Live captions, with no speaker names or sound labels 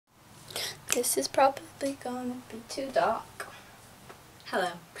This is probably gonna be too dark.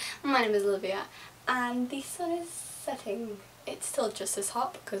 Hello, my name is Olivia and the sun is setting. It's still just as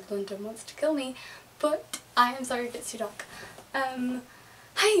hot because London wants to kill me, but I am sorry if it's too dark.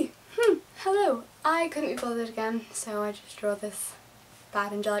 Hi, hello. I couldn't be bothered again, so I just draw this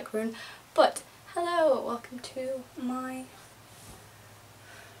bad angelic rune. But hello, welcome to my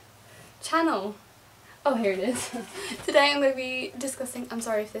channel. Oh, here it is. Today I'm going to be discussing, I'm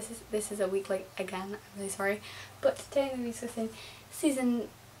sorry if this is a week late again, I'm really sorry, but today I'm going to be discussing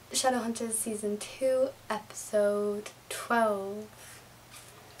Shadowhunters Season 2, Episode 12.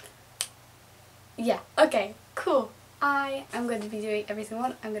 Yeah, okay, cool. I am going to be doing every single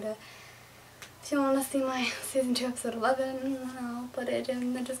one. I'm going to, if you want to see my Season 2, Episode 11, I'll put it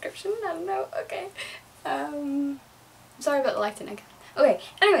in the description, I don't know, okay. Sorry about the lighting again. Okay,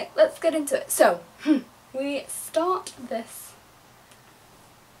 anyway, let's get into it. So, we start this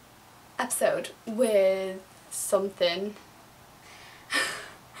episode with something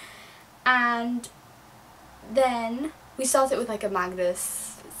and then we start it with like a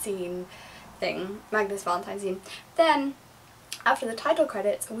Magnus scene thing, Magnus Valentine scene. Then, after the title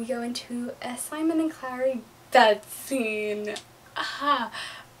credits, we go into a Simon and Clary bed scene. Aha.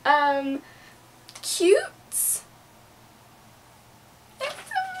 Cute.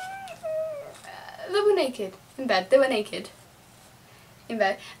 They were naked in bed. They were naked in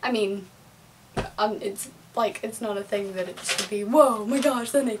bed. I mean, it's like, it's not a thing that it should be, whoa, my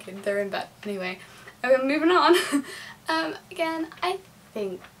gosh, they're naked. They're in bed. Anyway, okay, moving on. Again, I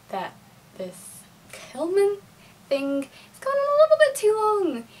think that this Killman thing is going on a little bit too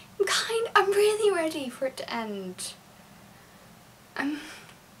long. I'm really ready for it to end. I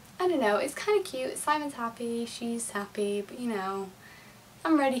don't know, it's kind of cute. Simon's happy, she's happy, but you know,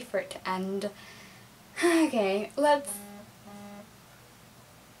 I'm ready for it to end. Okay, let's...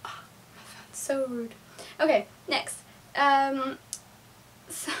 Oh, my phone's so rude. Okay, next.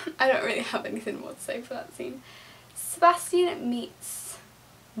 So, I don't really have anything more to say for that scene. Sebastian meets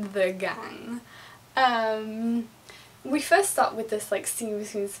the gang. We first start with this like scene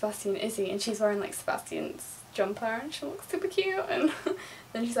between Sebastian and Izzy, and she's wearing like Sebastian's jumper and she looks super cute, and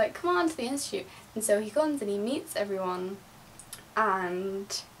then she's like, come on to the institute. And so he comes and he meets everyone,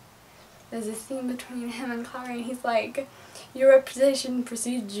 and there's a scene between him and Clary, and he's like, your reputation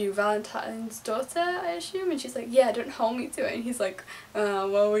precedes you, Valentine's daughter, I assume? And she's like, yeah, don't hold me to it. And he's like,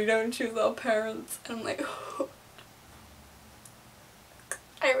 well, we don't choose our parents. And I'm like, oh.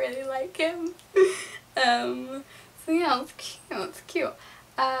 I really like him. So yeah, it's cute, it's cute.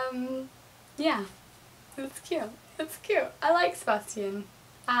 Yeah, it's cute, it's cute. I like Sebastian,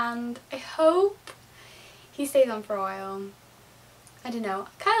 and I hope he stays on for a while. I don't know,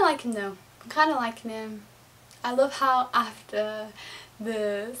 I kind of like him though. I'm kind of liking him. I love how after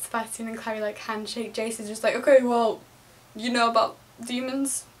the Sebastian and Clary like handshake, Jace is just like, okay, well, you know about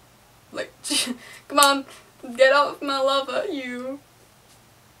demons? Like, come on, get off my lover, you.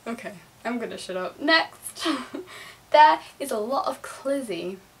 Okay, I'm gonna shut up. Next, there is a lot of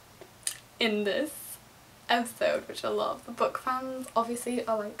Clizzy in this episode, which a lot of the book fans obviously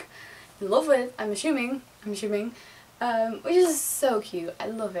are like in love with, I'm assuming. Which is so cute. I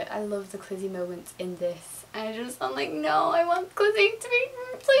love it. I love the Clizzy moments in this. And I'm like, no, I want Clizzy to be,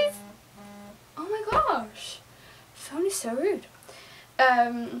 please. Oh my gosh. Phone is so rude.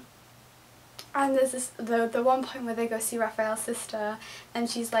 And there's this, the one point where they go see Raphael's sister, and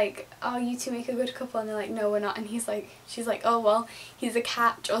she's like, oh, you two make a good couple, and they're like, no, we're not. And she's like, oh, well, he's a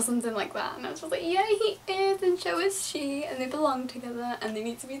catch or something like that. And I was just like, yeah, he is, and so is she, and they belong together, and they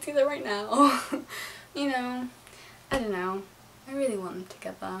need to be together right now. You know. I don't know, I really want them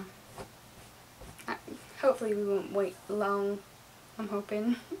together. Hopefully we won't wait long, I'm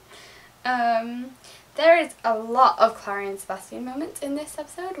hoping. There is a lot of Clary and Sebastian moments in this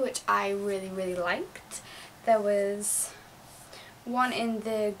episode, which I really, really liked. There was one in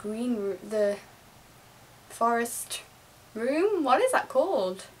the green room, the forest room, what is that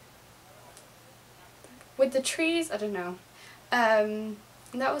called? With the trees, I don't know. And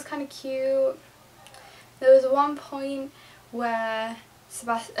that was kind of cute. There was one point where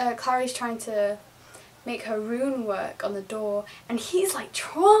Clary's trying to make her rune work on the door, and he's like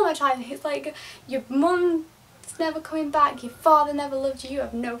traumatized. He's like, your mum's never coming back, your father never loved you, you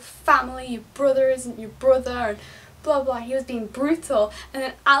have no family, your brother isn't your brother, and blah blah. He was being brutal, and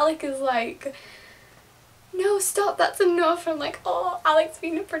then Alec is like, no, stop, that's enough. I'm like, oh, Alec's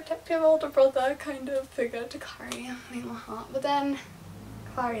being a protective older brother kind of figure to Clary. It made my heart. But then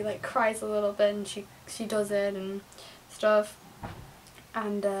Clary like cries a little bit, and she does it and stuff,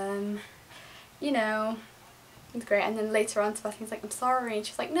 and you know, It's great. And then later on Sebastian's like, I'm sorry, and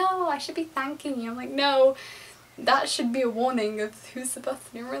she's like, no, I should be thanking you. I'm like, no, that should be a warning of who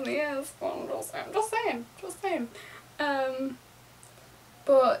Sebastian really is. Well, I'm just saying.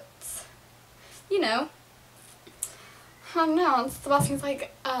 But, you know, I don't know, Sebastian's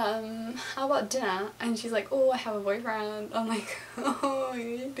like, how about dinner? And she's like, oh, I have a boyfriend. I'm like, oh,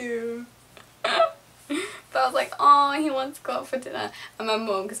 you do. But I was like, oh, he wants to go out for dinner. And my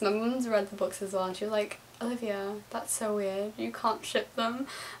mum, because my mum's read the books as well, and she was like, Olivia, that's so weird, you can't ship them.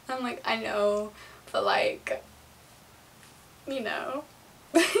 And I'm like, I know, but like, you know,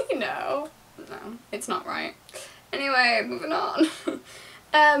 you know, no, it's not right. Anyway, moving on.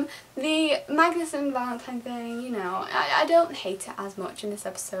 The Magnus and Valentine thing, you know, I don't hate it as much in this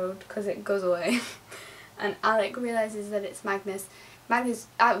episode because it goes away. And Alec realises that it's Magnus.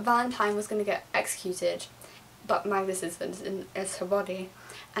 Valentine was going to get executed, but Magnus is her body.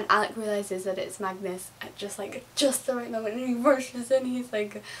 And Alec realises that it's Magnus at just the right moment, and he rushes in. He's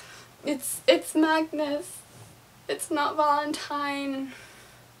like, it's Magnus. It's not Valentine.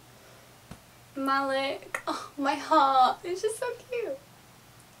 Malik. Oh, my heart. It's just so cute.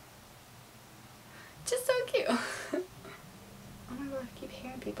 Just so cute. Oh my god, I keep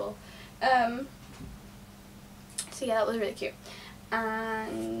hearing people. So yeah, that was really cute.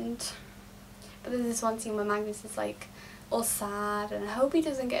 But there's this one scene where Magnus is like all sad, and I hope he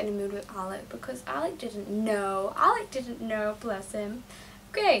doesn't get in a mood with Alec, because Alec didn't know. Bless him.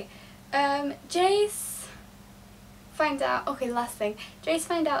 Okay, Jace finds out, okay, last thing, Jace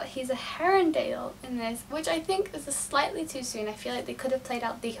finds out he's a Herondale in this, which I think is slightly too soon. I feel like they could have played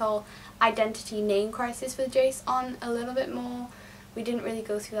out the whole identity name crisis with Jace on a little bit more. We didn't really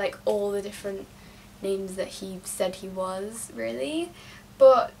go through like all the different names that he said he was, really,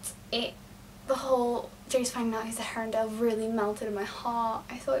 but the whole Jace finding out he's a Herondale really melted in my heart.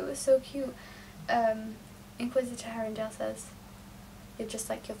 I thought it was so cute. Inquisitor Herondale says, you're just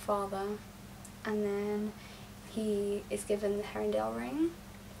like your father, and then he is given the Herondale ring,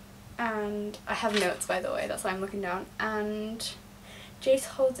 and I have notes, by the way, that's why I'm looking down, and Jace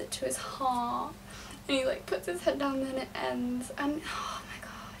holds it to his heart, and he like puts his head down, and then it ends, and oh my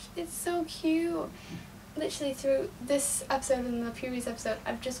gosh, it's so cute. Literally through this episode and the previous episode,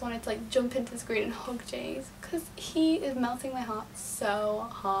 I've just wanted to like jump into the screen and hug Jace, because he is melting my heart so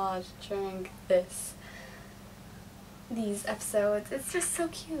hard during these episodes. It's just so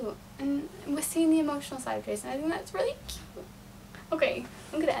cute, and we're seeing the emotional side of Jace, and I think that's really cute. Okay,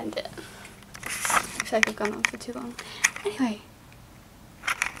 I'm gonna end it. I feel like I've gone on for too long. Anyway,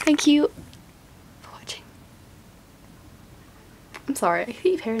 thank you for watching. I'm sorry, I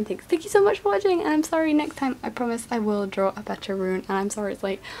keep hearing things. Thank you so much for watching, and I'm sorry, next time I promise I will draw a better rune, and I'm sorry it's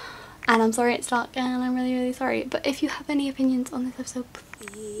late, and I'm sorry it's dark, and I'm really, really sorry. But if you have any opinions on this episode,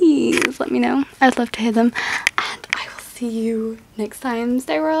 please let me know. I'd love to hear them, and I will see you next time.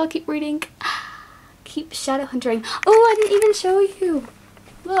 Stay well, keep reading, keep shadow hunting. Oh, I didn't even show you.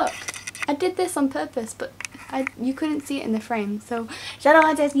 Look, I did this on purpose, but you couldn't see it in the frame. So, shadow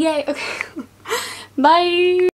hunters, yay! Okay, bye!